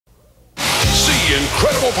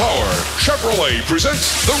incredible power, Chevrolet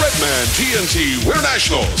presents the Redman TNT Winter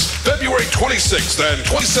Nationals, February 26th and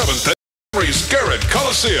 27th at Montgomery's Garrett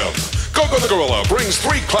Coliseum. Go-Go the Gorilla brings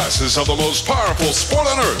 3 classes of the most powerful sport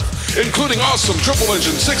on earth, including awesome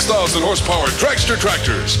triple-engine 6,000 horsepower dragster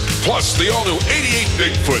tractors. Plus, the all-new 88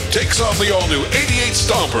 Bigfoot takes on the all-new 88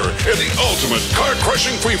 Stomper in the ultimate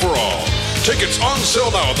car-crushing free-for-all. Tickets on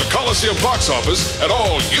sale now at the Coliseum box office at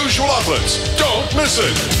all usual outlets. Don't miss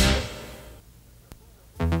it.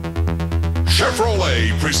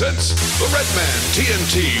 Chevrolet presents the Redman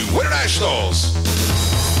TNT Winter Nationals.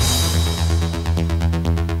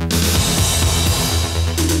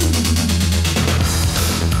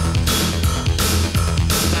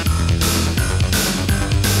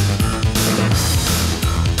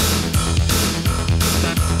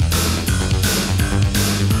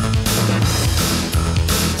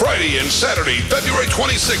 Friday and Saturday, February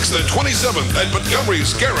 26th and 27th at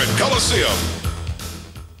Montgomery's Garrett Coliseum.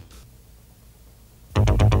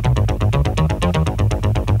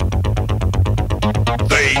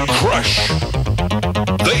 They crush.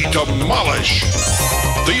 They demolish.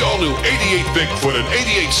 The all-new 88 Bigfoot and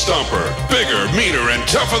 88 Stomper. Bigger, meaner, and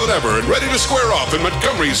tougher than ever, and ready to square off in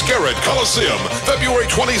Montgomery's Garrett Coliseum, February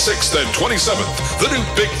 26th and 27th. The new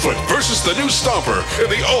Bigfoot versus the new Stomper in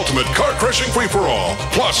the ultimate car-crushing free-for-all.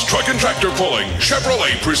 Plus, truck and tractor pulling.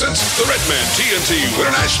 Chevrolet presents the Redman TNT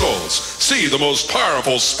Winter Nationals. See the most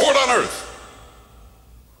powerful sport on earth.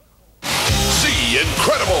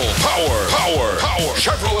 Incredible power.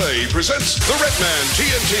 Chevrolet presents the Redman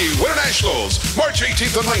TNT Winter Nationals, March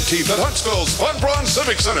 18th and 19th at Huntsville's Von Braun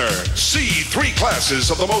Civic Center. See 3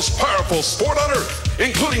 classes of the most powerful sport on earth,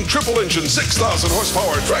 including triple-engine 6,000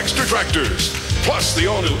 horsepower dragster tractors. Plus, the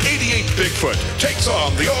all-new 88 Bigfoot takes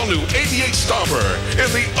on the all-new 88 Stomper in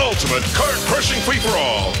the ultimate car-crushing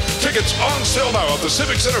free-for-all. Tickets on sale now at the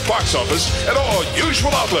Civic Center box office at all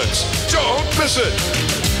usual outlets. Don't miss it.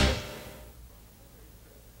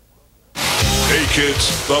 Hey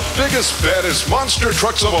kids, the biggest, baddest monster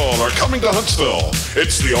trucks of all are coming to Huntsville.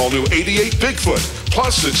 It's the all-new 88 Bigfoot,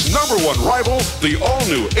 plus its #1 rival, the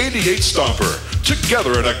all-new 88 Stomper.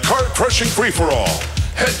 Together in a car-crushing free-for-all.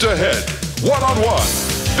 Head-to-head, one-on-one,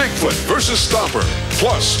 Bigfoot versus Stomper.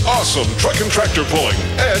 Plus, awesome truck and tractor pulling.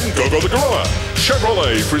 And Go-Go the Gorilla.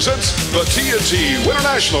 Chevrolet presents the TNT Winter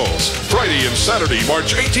Nationals, Friday and Saturday,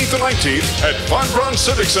 March 18th and 19th at Von Braun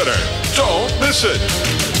Civic Center. Don't miss it.